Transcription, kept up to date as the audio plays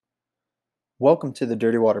Welcome to the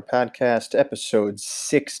Dirty Water Podcast, episode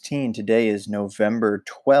 16. Today is November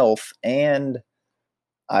 12th, and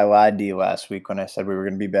I lied to you last week when I said we were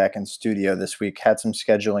going to be back in studio this week. Had some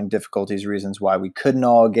scheduling difficulties, reasons why we couldn't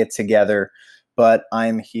all get together, but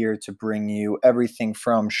I'm here to bring you everything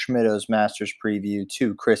from Schmitto's Masters preview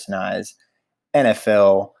to Chris and I's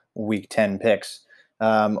NFL Week 10 picks.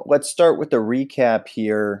 Let's start with the recap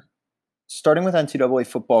here. Starting with NCAA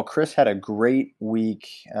football, Chris had a great week.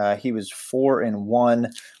 He was 4-1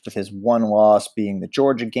 with his one loss being the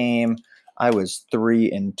Georgia game. I was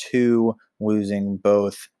 3-2, losing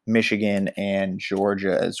both Michigan and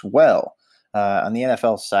Georgia as well. On the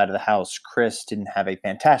NFL side of the house, Chris didn't have a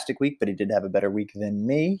fantastic week, but he did have a better week than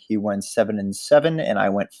me. He went 7-7, and I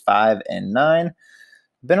went 5-9.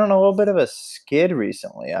 Been on a little bit of a skid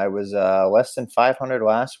recently. I was less than 500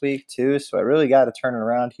 last week too, so I really got to turn it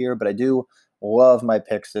around here. But I do love my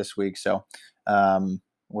picks this week, so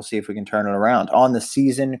we'll see if we can turn it around. On the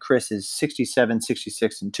season, Chris is 67,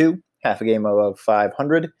 66, and 2, half a game above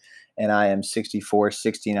 500, and I am 64,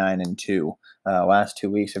 69, and 2. Last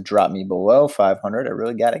 2 weeks have dropped me below 500. I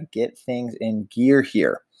really got to get things in gear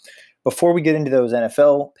here. Before we get into those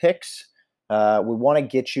NFL picks, we want to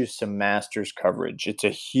get you some Masters coverage. It's a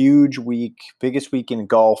huge week, biggest week in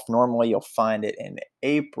golf. Normally you'll find it in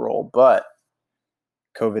April, but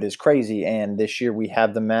COVID is crazy, and this year we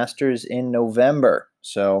have the Masters in November.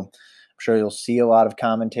 So I'm sure you'll see a lot of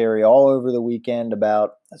commentary all over the weekend about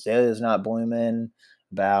azaleas not blooming,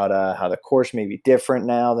 about how the course may be different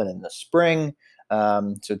now than in the spring.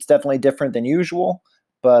 So it's definitely different than usual,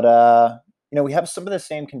 but we have some of the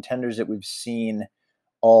same contenders that we've seen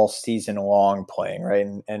all season long playing, right?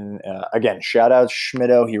 And again, shout out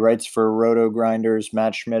Schmitto. He writes for Rotogrinders,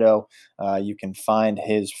 Matt Schmitto. You can find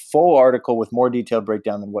his full article with more detailed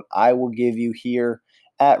breakdown than what I will give you here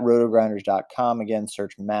at rotogrinders.com. Again,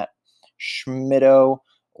 search Matt Schmitto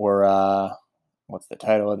or what's the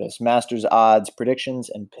title of this? Masters Odds, Predictions,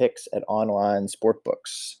 and Picks at Online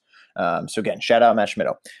Sportbooks. So again, shout out Matt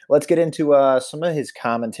Schmitto. Let's get into some of his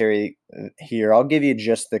commentary here. I'll give you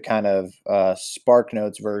just the kind of Spark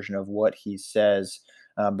Notes version of what he says.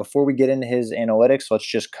 Before we get into his analytics, let's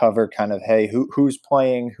just cover kind of, hey, who's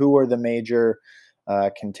playing? Who are the major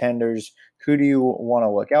contenders? Who do you want to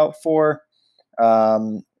look out for?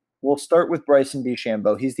 We'll start with Bryson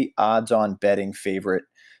DeChambeau. He's the odds-on betting favorite.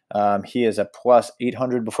 He is a plus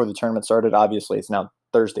 800 before the tournament started. Obviously, it's now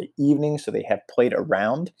Thursday evening, so they have played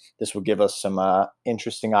around. This will give us some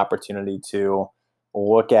interesting opportunity to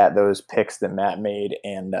look at those picks that Matt made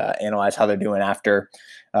and analyze how they're doing after.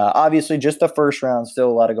 Obviously, just the first round, still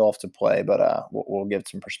a lot of golf to play, but we'll give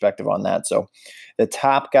some perspective on that. So the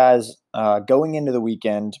top guys going into the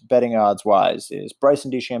weekend, betting odds-wise, is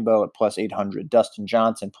Bryson DeChambeau at plus 800, Dustin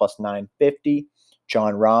Johnson plus 950,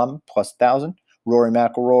 Jon Rahm plus 1,000, Rory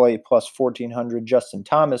McIlroy plus 1,400, Justin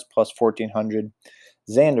Thomas plus 1,400,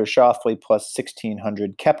 Xander Schauffele plus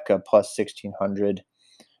 1,600, Koepka plus 1,600.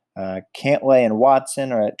 Cantlay and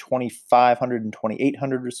Watson are at 2,500 and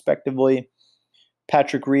 2,800 respectively.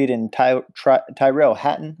 Patrick Reed and Tyrell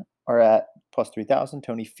Hatton are at plus 3,000.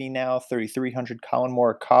 Tony Finau, 3,300. Colin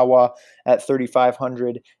Morikawa at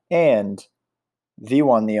 3,500. And the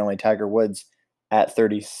one, the only, Tiger Woods at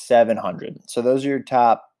 3,700. So those are your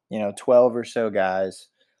top 12 or so guys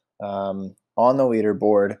on the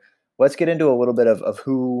leaderboard. Let's get into a little bit of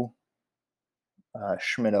who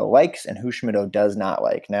Schmitto likes and who Schmitto does not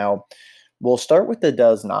like. Now, we'll start with the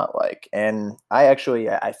does not like. And I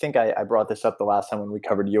think I brought this up the last time when we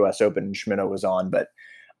covered U.S. Open and Schmitto was on, but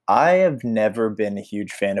I have never been a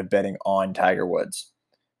huge fan of betting on Tiger Woods.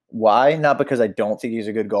 Why? Not because I don't think he's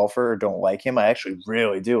a good golfer or don't like him. I actually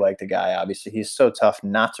really do like the guy. Obviously, he's so tough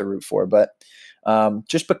not to root for, but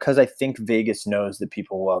just because I think Vegas knows that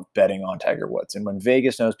people love betting on Tiger Woods. And when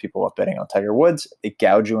Vegas knows people love betting on Tiger Woods, they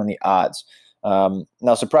gouge you on the odds.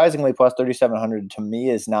 Now, surprisingly, plus 3,700 to me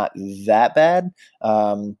is not that bad.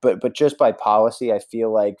 But just by policy, I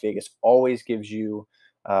feel like Vegas always gives you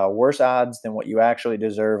worse odds than what you actually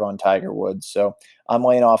deserve on Tiger Woods. So I'm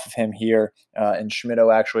laying off of him here. And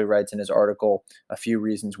Schmitto actually writes in his article a few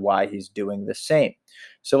reasons why he's doing the same.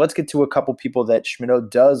 So let's get to a couple people that Schmitto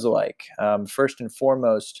does like. First and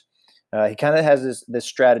foremost, he kind of has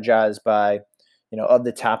this strategized by, of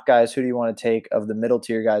the top guys, who do you want to take? Of the middle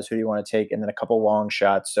tier guys, who do you want to take? And then a couple long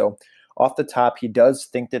shots. So off the top, he does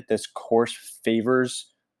think that this course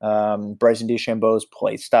favors Bryson DeChambeau's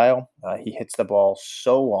play style. He hits the ball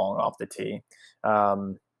so long off the tee.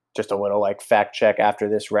 Just a little fact check after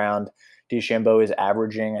this round. DeChambeau is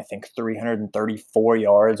averaging, I think, 334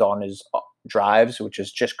 yards on his drives, which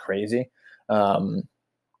is just crazy.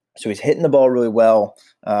 So he's hitting the ball really well,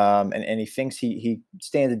 and he thinks he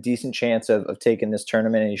stands a decent chance of taking this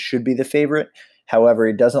tournament, and he should be the favorite. However,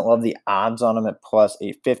 he doesn't love the odds on him at plus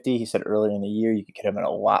 850. He said earlier in the year you could get him at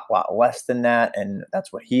a lot less than that, and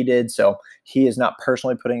that's what he did. So he is not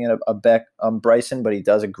personally putting in a bet on Bryson, but he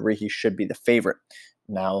does agree he should be the favorite.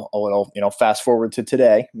 Now, a little, fast forward to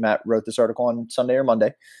today. Matt wrote this article on Sunday or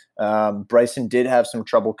Monday. Bryson did have some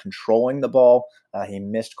trouble controlling the ball. He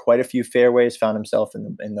missed quite a few fairways, found himself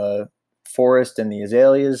in the forest and the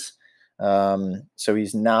azaleas. So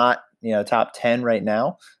he's not, top 10 right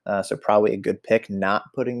now. So probably a good pick, not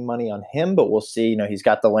putting money on him, but we'll see. He's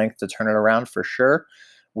got the length to turn it around for sure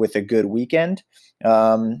with a good weekend.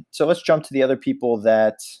 So let's jump to the other people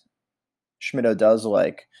that Schmitto does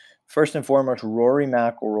like. First and foremost, Rory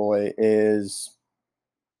McIlroy is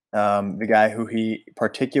the guy who he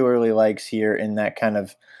particularly likes here in that kind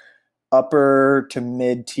of upper to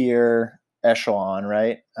mid tier echelon,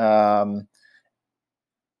 right?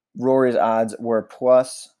 Rory's odds were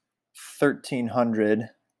plus 1,300,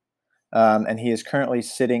 and he is currently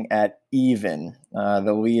sitting at even.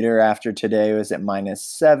 The leader after today was at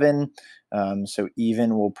 -7, so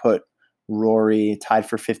even will put Rory tied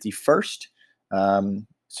for 51st.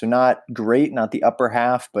 So not great, not the upper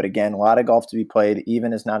half, but again, a lot of golf to be played.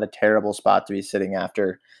 Even is not a terrible spot to be sitting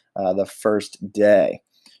after the first day.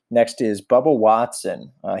 Next is Bubba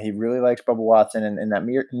Watson. He really likes Bubba Watson in that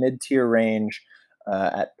mid-tier range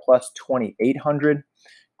at plus 2,800.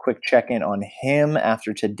 Quick check-in on him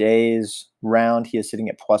after today's round. He is sitting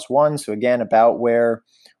at +1. So again, about where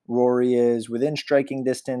Rory is, within striking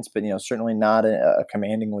distance, but certainly not a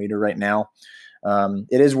commanding leader right now.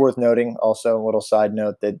 It is worth noting also, a little side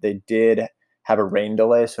note, that they did have a rain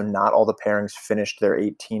delay, so not all the pairings finished their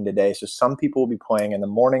 18 today. So some people will be playing in the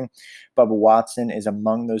morning. Bubba Watson is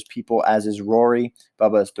among those people, as is Rory.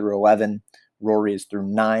 Bubba is through 11. Rory is through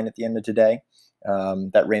 9 at the end of today.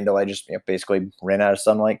 That rain delay just basically ran out of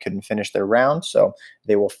sunlight, couldn't finish their round. So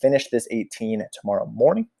they will finish this 18 tomorrow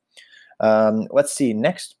morning. Let's see.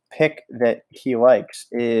 Next pick that he likes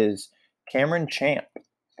is Cameron Champ.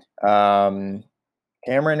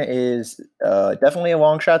 Cameron is definitely a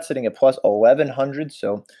long shot, sitting at plus 1,100.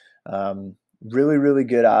 So really, really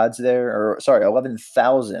good odds there. Or sorry,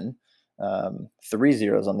 11,000. 3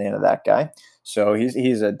 zeros on the end of that guy. So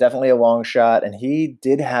he's definitely a long shot, and he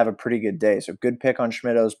did have a pretty good day. So good pick on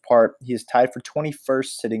Schmitto's part. He's tied for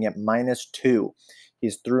 21st, sitting at -2.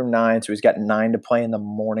 He's through 9, so he's got 9 to play in the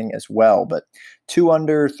morning as well. But 2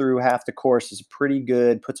 under through half the course is pretty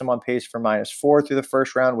good. Puts him on pace for -4 through the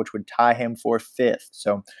first round, which would tie him for 5th.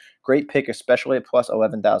 So great pick, especially at plus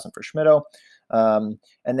 11,000 for Schmitto.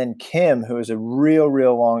 And then Kim, who is a real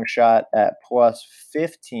long shot at plus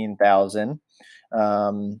 15,000.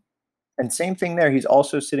 And same thing there. He's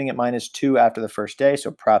also sitting at -2 after the first day,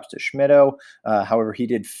 so props to Schmitto. However, he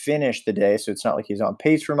did finish the day, so it's not like he's on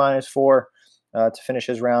pace for -4 to finish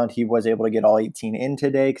his round. He was able to get all 18 in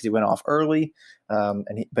today because he went off early,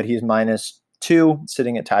 but he's -2,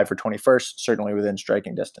 sitting at tied for 21st, certainly within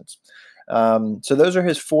striking distance. So those are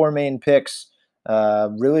his 4 main picks.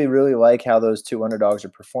 Really like how those 2 underdogs are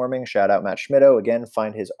performing. Shout out Matt Schmitto. Again,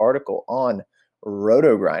 find his article on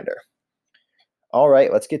Rotogrider. All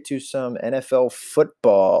right, let's get to some NFL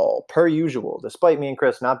football. Per usual, despite me and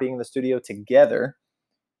Chris not being in the studio together,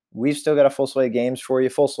 we've still got a full slate of games for you,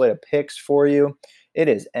 full slate of picks for you. It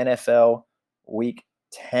is NFL Week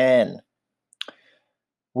 10.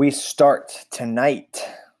 We start tonight,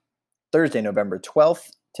 Thursday, November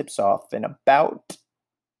 12th. Tips off in about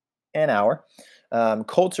an hour.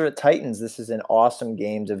 Colts are at Titans. This is an awesome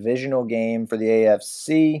game, divisional game for the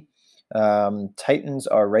AFC. Titans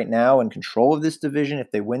are right now in control of this division.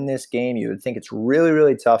 If they win this game, you would think it's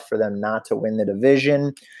really tough for them not to win the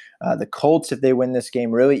division. The Colts, if they win this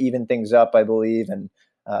game, really even things up, I believe, and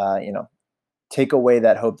take away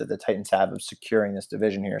that hope that the Titans have of securing this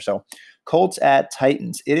division here. So Colts at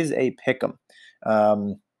Titans. It is a pick'em.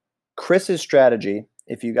 Chris's strategy,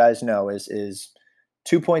 if you guys know, is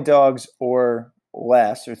 2-point dogs or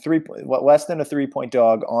less, or less than a 3-point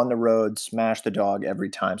dog on the road, smash the dog every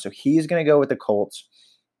time. So he's going to go with the Colts.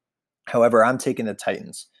 However, I'm taking the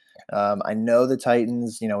Titans. I know the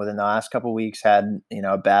Titans, within the last couple of weeks had,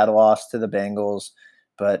 a bad loss to the Bengals,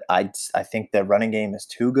 but I think the running game is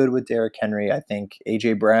too good with Derrick Henry. I think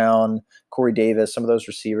A.J. Brown, Corey Davis, some of those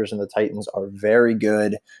receivers in the Titans are very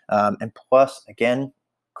good. And plus, again,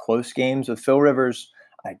 close games with Phil Rivers,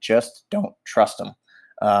 I just don't trust him.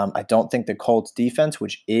 I don't think the Colts defense,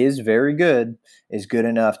 which is very good, is good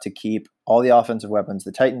enough to keep all the offensive weapons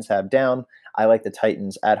the Titans have down. I like the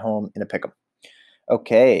Titans at home in a pick'em.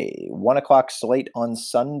 Okay, 1 o'clock slate on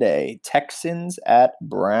Sunday. Texans at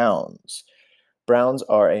Browns. Browns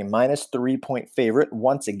are a minus 3-point favorite.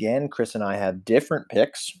 Once again, Chris and I have different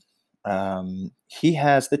picks. He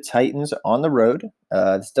has the Titans on the road.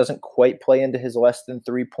 This doesn't quite play into his less than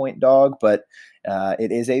 3-point dog, but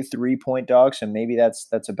it is a 3-point dog, so maybe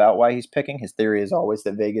that's about why he's picking. His theory is always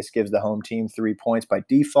that Vegas gives the home team 3 points by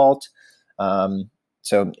default.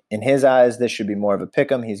 So in his eyes, this should be more of a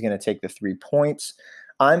pick 'em. He's going to take the 3 points.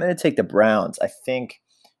 I'm going to take the Browns. I think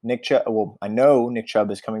Nick Chubb. Well, I know Nick Chubb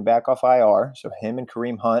is coming back off IR, so him and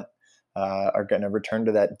Kareem Hunt are going to return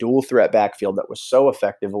to that dual threat backfield that was so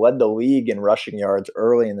effective, led the league in rushing yards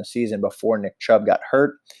early in the season before Nick Chubb got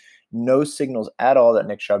hurt. No signals at all that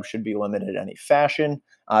Nick Chubb should be limited in any fashion.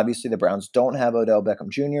 Obviously, the Browns don't have Odell Beckham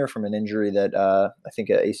Jr. from an injury that I think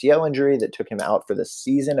an ACL injury that took him out for the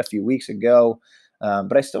season a few weeks ago.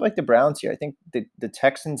 But I still like the Browns here. I think the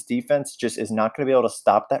Texans defense just is not going to be able to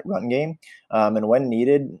stop that run game. And when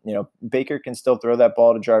needed, Baker can still throw that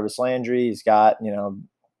ball to Jarvis Landry. He's got,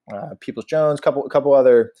 Peoples-Jones, couple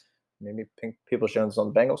other, maybe Peoples-Jones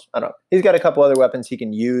on the Bengals. I don't know. He's got a couple other weapons he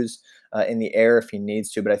can use in the air if he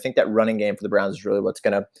needs to. But I think that running game for the Browns is really what's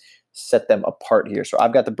going to set them apart here. So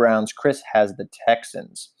I've got the Browns. Chris has the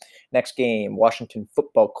Texans. Next game, Washington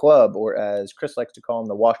Football Club, or as Chris likes to call them,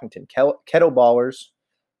 the Washington Kettleballers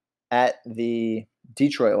at the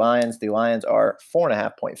Detroit Lions. The Lions are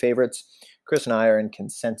 4.5-point favorites. Chris and I are in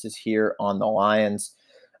consensus here on the Lions.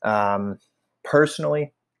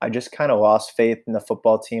 Personally, I just kind of lost faith in the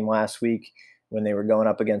football team last week when they were going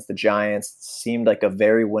up against the Giants. It seemed like a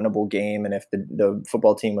very winnable game, and if the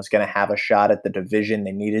football team was going to have a shot at the division,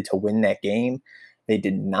 they needed to win that game. They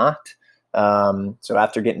did not. So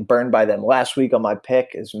after getting burned by them last week on my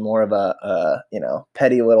pick is more of a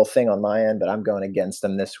petty little thing on my end, but I'm going against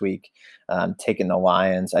them this week, taking the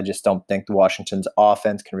Lions. I just don't think the Washington's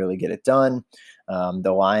offense can really get it done.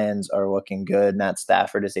 The Lions are looking good. Matt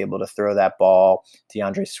Stafford is able to throw that ball.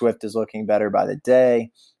 DeAndre Swift is looking better by the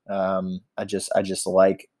day. I just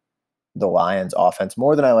like the Lions offense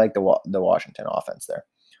more than I like the Washington offense there.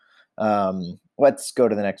 Let's go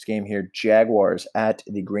to the next game here. Jaguars at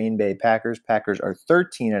the Green Bay Packers. Packers are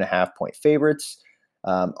 13.5-point favorites.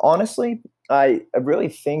 Honestly, I really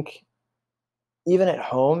think even at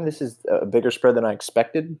home, this is a bigger spread than I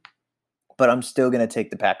expected, but I'm still going to take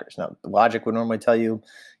the Packers. Now, the logic would normally tell you,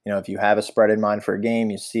 if you have a spread in mind for a game,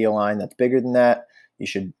 you see a line that's bigger than that, you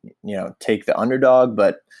should, take the underdog,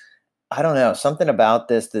 but I don't know. Something about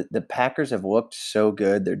this, the Packers have looked so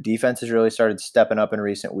good. Their defense has really started stepping up in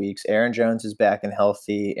recent weeks. Aaron Jones is back and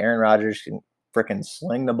healthy. Aaron Rodgers can freaking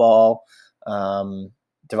sling the ball.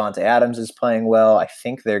 Devontae Adams is playing well. I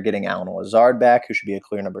think they're getting Allen Lazard back, who should be a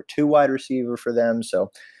clear number 2 wide receiver for them.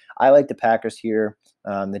 So I like the Packers here.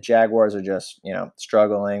 The Jaguars are just,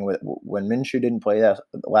 struggling. When Minshew didn't play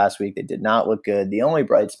last week, they did not look good. The only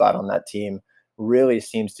bright spot on that team really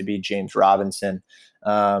seems to be James Robinson.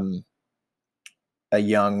 A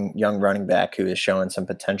young running back who is showing some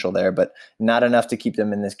potential there, but not enough to keep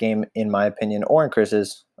them in this game, in my opinion, or in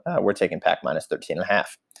Chris's. We're taking Pack minus 13.5.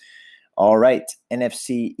 All right,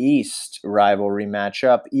 NFC East rivalry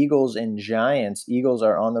matchup, Eagles and Giants. Eagles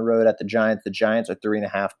are on the road at the Giants. The Giants are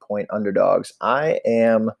 3.5-point underdogs. I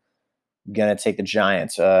am going to take the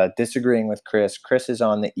Giants. Disagreeing with Chris. Chris is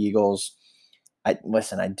on the Eagles. I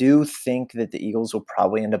do think that the Eagles will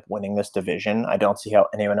probably end up winning this division. I don't see how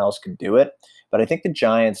anyone else can do it. But I think the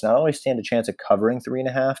Giants not only stand a chance of covering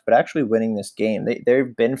 3.5, but actually winning this game.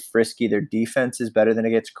 They've been frisky. Their defense is better than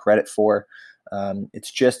it gets credit for.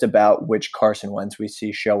 It's just about which Carson Wentz we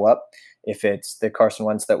see show up. If it's the Carson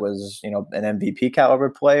Wentz that was, an MVP caliber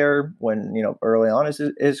player when, early on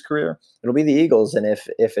his career, it'll be the Eagles. And if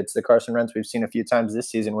it's the Carson Wentz we've seen a few times this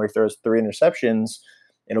season where he throws 3 interceptions,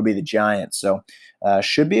 it'll be the Giants. So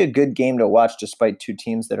should be a good game to watch despite two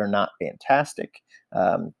teams that are not fantastic.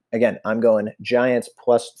 Again, I'm going Giants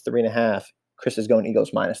plus 3.5. Chris is going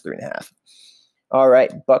Eagles minus 3.5. All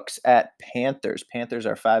right, Bucks at Panthers. Panthers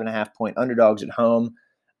are 5.5-point underdogs at home.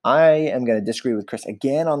 I am going to disagree with Chris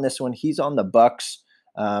again on this one. He's on the Bucks.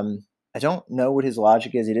 I don't know what his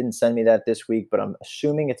logic is. He didn't send me that this week, but I'm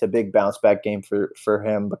assuming it's a big bounce back game for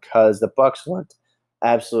him because the Bucks looked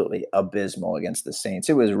absolutely abysmal against the Saints.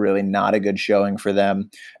 It was really not a good showing for them.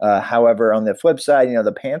 However, on the flip side,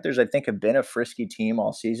 the Panthers, I think, have been a frisky team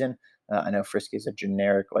all season. I know frisky is a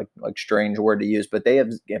generic, like strange word to use, but they have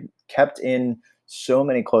kept in so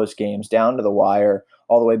many close games down to the wire,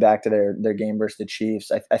 all the way back to their game versus the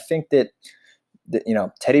Chiefs. I think that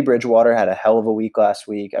Teddy Bridgewater had a hell of a week last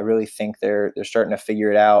week. I really think they're starting to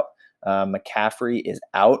figure it out. McCaffrey is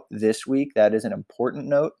out this week. That is an important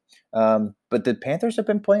note. But the Panthers have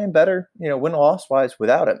been playing better, win-loss wise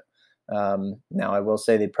without him. Now, I will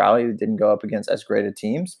say they probably didn't go up against as great of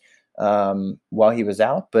teams while he was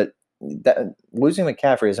out, but losing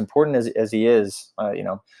McCaffrey, as important as he is,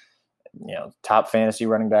 top fantasy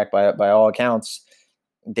running back by all accounts,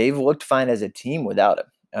 they've looked fine as a team without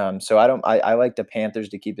him. So I like the Panthers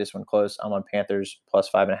to keep this one close. I'm on Panthers plus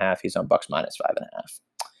 5.5. He's on Bucks minus 5.5.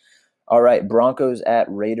 All right, Broncos at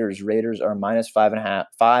Raiders. Raiders are minus 5.5,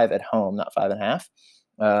 5 at home, not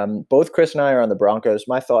 5.5. Both Chris and I are on the Broncos.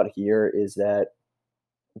 My thought here is that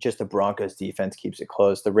just the Broncos defense keeps it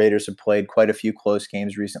close. The Raiders have played quite a few close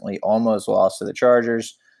games recently, almost lost to the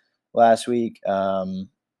Chargers last week. I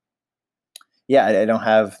don't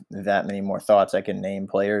have that many more thoughts. I can name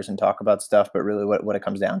players and talk about stuff, but really what it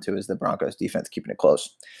comes down to is the Broncos defense keeping it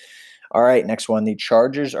close. All right, next one. The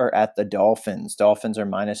Chargers are at the Dolphins. Dolphins are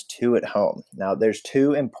minus 2 at home. Now, there's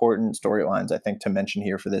two important storylines, I think, to mention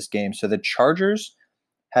here for this game. So the Chargers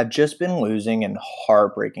have just been losing in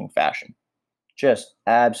heartbreaking fashion. Just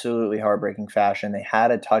absolutely heartbreaking fashion. They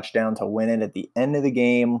had a touchdown to win it at the end of the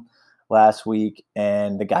game last week,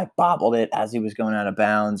 and the guy bobbled it as he was going out of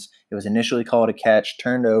bounds. It was initially called a catch,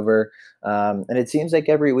 turned over, and it seems like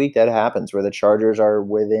every week that happens where the Chargers are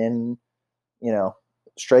within,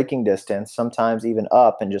 striking distance, sometimes even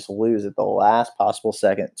up, and just lose at the last possible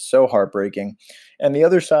second. So heartbreaking. And the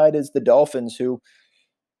other side is the Dolphins, who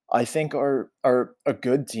I think are a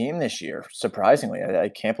good team this year. Surprisingly, I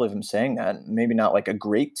can't believe I'm saying that. Maybe not like a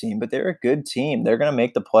great team, but they're a good team. They're going to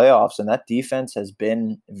make the playoffs, and that defense has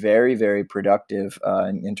been very, very productive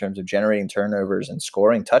in terms of generating turnovers and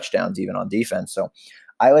scoring touchdowns, even on defense. So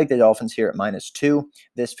I like the Dolphins here at minus 2.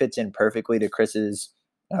 This fits in perfectly to Chris's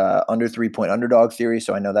under 3-point underdog theory.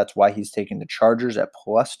 So I know that's why he's taking the Chargers at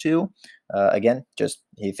plus 2. Again, just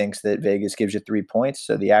he thinks that Vegas gives you 3 points.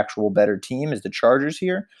 So the actual better team is the Chargers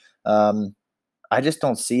here. I just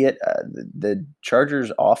don't see it. The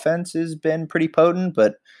Chargers offense has been pretty potent,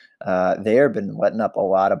 but they have been letting up a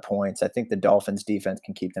lot of points. I think the Dolphins defense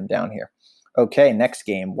can keep them down here. Okay, next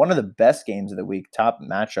game. One of the best games of the week, top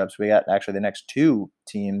matchups. We got actually the next two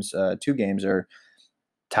games are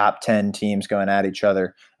top 10 teams going at each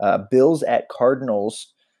other. Bills at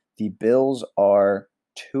Cardinals. The Bills are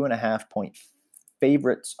 2.5 point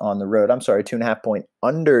favorites on the road. 2.5 point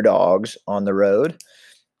underdogs on the road.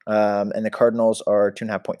 And the Cardinals are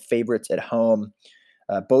 2.5 point favorites at home.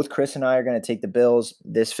 Both Chris and I are going to take the Bills.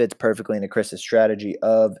 This fits perfectly into Chris's strategy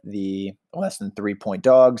of the less than 3-point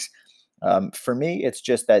dogs. For me, it's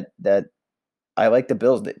just that I like the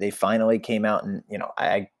Bills. They finally came out, and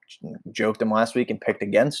I joked them last week and picked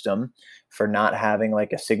against them for not having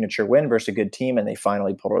like a signature win versus a good team, and they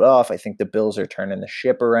finally pulled it off. I think the Bills are turning the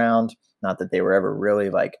ship around. Not that they were ever really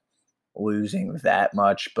like losing that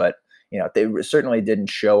much, but they certainly didn't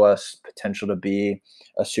show us potential to be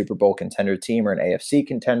a Super Bowl contender team or an AFC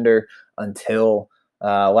contender until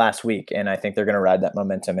last week, and I think they're going to ride that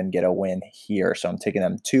momentum and get a win here. So I'm taking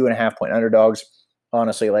them 2.5 point underdogs.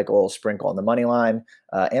 Honestly, like a little sprinkle on the money line.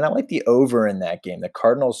 And I like the over in that game. The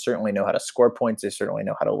Cardinals certainly know how to score points. They certainly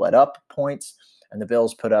know how to let up points. And the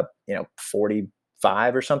Bills put up,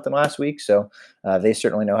 45 or something last week. So they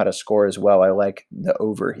certainly know how to score as well. I like the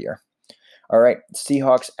over here. All right,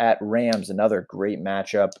 Seahawks at Rams, another great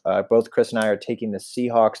matchup. Both Chris and I are taking the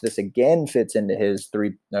Seahawks. This again fits into his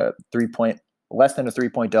less than a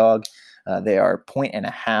 3-point dog. They are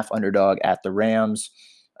 1.5 underdog at the Rams.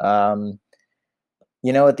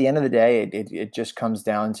 At the end of the day, it just comes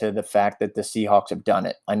down to the fact that the Seahawks have done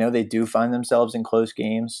it. I know they do find themselves in close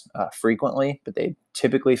games frequently, but they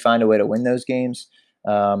typically find a way to win those games.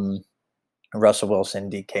 Russell Wilson,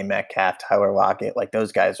 DK Metcalf, Tyler Lockett, like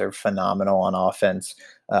those guys are phenomenal on offense.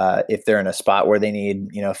 If they're in a spot where they need,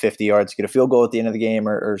 50 yards to get a field goal at the end of the game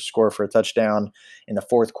or score for a touchdown in the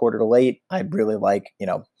fourth quarter to late, I really like,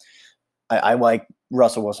 I like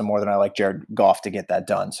Russell Wilson more than I like Jared Goff to get that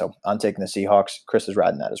done. So I'm taking the Seahawks. Chris is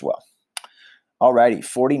riding that as well. All righty,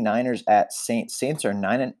 49ers at Saints. Saints are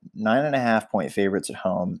 9.5 point favorites at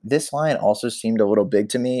home. This line also seemed a little big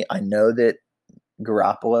to me. I know that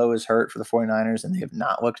Garoppolo is hurt for the 49ers, and they have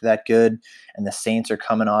not looked that good. And the Saints are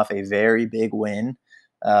coming off a very big win,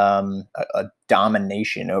 a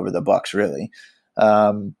domination over the Bucs, really.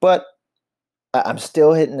 But I'm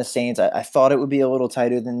still hitting the Saints. I thought it would be a little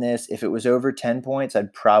tighter than this. If it was over 10 points,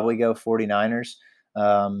 I'd probably go 49ers.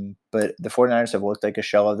 But the 49ers have looked like a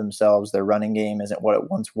shell of themselves. Their running game isn't what it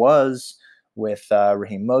once was with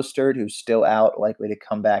Raheem Mostert, who's still out, likely to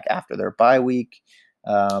come back after their bye week.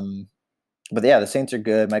 But yeah, the Saints are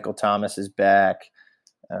good. Michael Thomas is back.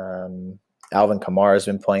 Alvin Kamara has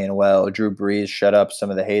been playing well. Drew Brees shut up some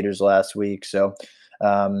of the haters last week. So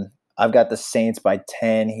I've got the Saints by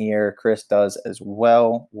 10 here. Chris does as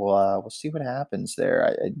well. We'll see what happens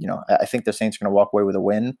there. I think the Saints are going to walk away with a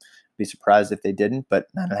win. Be surprised if they didn't, but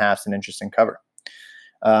 9.5 is an interesting cover.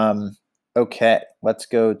 Okay, let's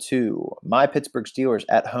go to my Pittsburgh Steelers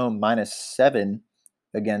at home -7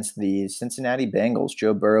 against the Cincinnati Bengals.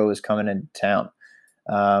 Joe Burrow is coming into town.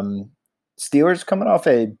 Steelers coming off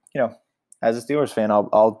as a Steelers fan,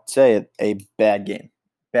 I'll say it, a bad game.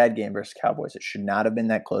 Bad game versus Cowboys. It should not have been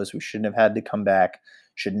that close. We shouldn't have had to come back.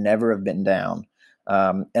 Should never have been down.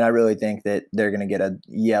 And I really think that they're going to get a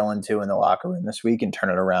yell into in the locker room this week and turn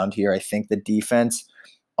it around here. I think the defense,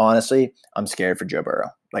 honestly, I'm scared for Joe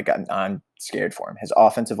Burrow. Like, I'm scared for him. His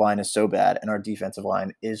offensive line is so bad, and our defensive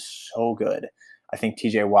line is so good. I think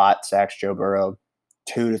TJ Watt sacks Joe Burrow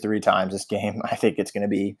 2 to 3 times this game. I think it's going to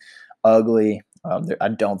be ugly. I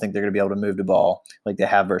don't think they're going to be able to move the ball like they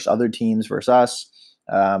have versus other teams versus us.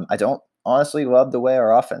 I don't honestly love the way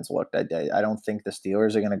our offense looked. I don't think the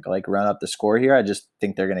Steelers are going to run up the score here. I just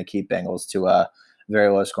think they're going to keep Bengals to a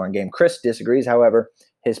very low scoring game. Chris disagrees, however.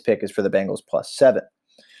 His pick is for the Bengals +7.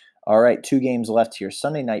 All right, 2 games left here.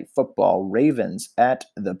 Sunday Night Football, Ravens at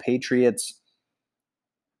the Patriots.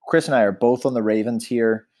 Chris and I are both on the Ravens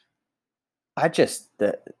here.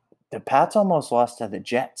 The Pats almost lost to the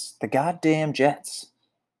Jets. The goddamn Jets.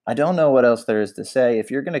 I don't know what else there is to say.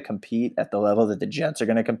 If you're going to compete at the level that the Jets are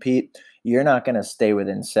going to compete, you're not going to stay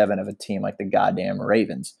within 7 of a team like the goddamn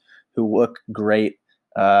Ravens, who look great.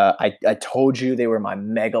 I told you they were my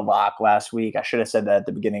mega lock last week. I should have said that at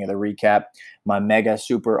the beginning of the recap. My mega,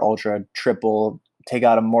 super, ultra, triple, take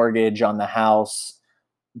out a mortgage on the house,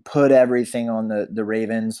 put everything on the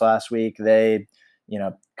Ravens last week. They,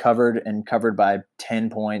 covered by 10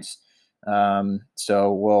 points.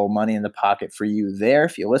 So money in the pocket for you there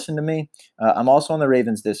if you listen to me. I'm also on the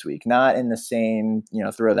Ravens this week, not in the same,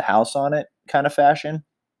 throw the house on it kind of fashion,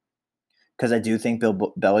 because I do think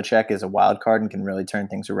Bill Belichick is a wild card and can really turn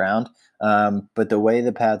things around. But the way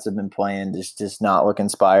the Pats have been playing just does not look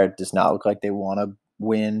inspired, does not look like they want to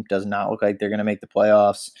win, does not look like they're going to make the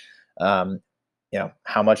playoffs.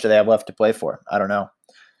 How much do they have left to play for? I don't know.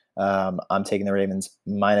 I'm taking the Ravens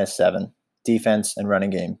 -7. Defense and running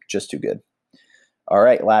game, just too good. All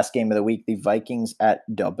right, last game of the week, the Vikings at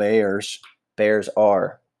the Bears. Bears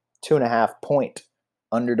are 2.5-point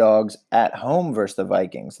underdogs at home versus the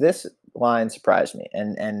Vikings. This line surprised me,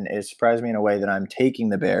 and it surprised me in a way that I'm taking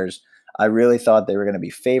the Bears. I really thought they were going to be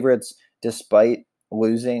favorites despite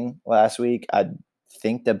losing last week. I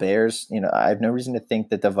think the Bears, I have no reason to think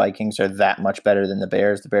that the Vikings are that much better than the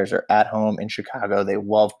Bears. The Bears are at home in Chicago. They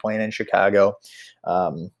love playing in Chicago.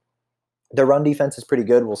 Their run defense is pretty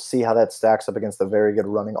good. We'll see how that stacks up against the very good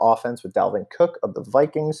running offense with Dalvin Cook of the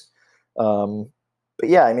Vikings. But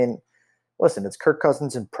yeah, listen, it's Kirk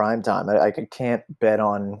Cousins in prime time. I can't bet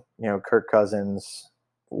on, Kirk Cousins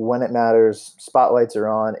when it matters. Spotlights are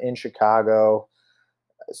on in Chicago,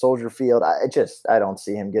 Soldier Field. I don't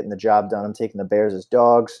see him getting the job done. I'm taking the Bears as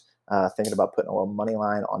dogs, thinking about putting a little money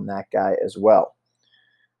line on that guy as well.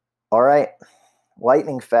 All right,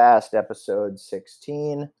 lightning fast, episode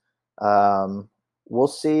 16. We'll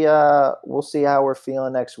see how we're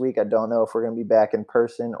feeling next week. I don't know if we're going to be back in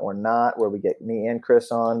person or not, where we get me and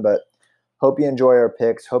Chris on, but hope you enjoy our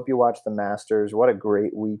picks. Hope you watch the Masters. What a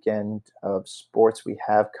great weekend of sports we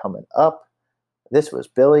have coming up. This was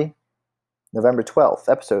Billy, November 12th,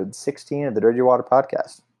 episode 16 of the Dirty Water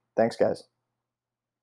Podcast. Thanks, guys.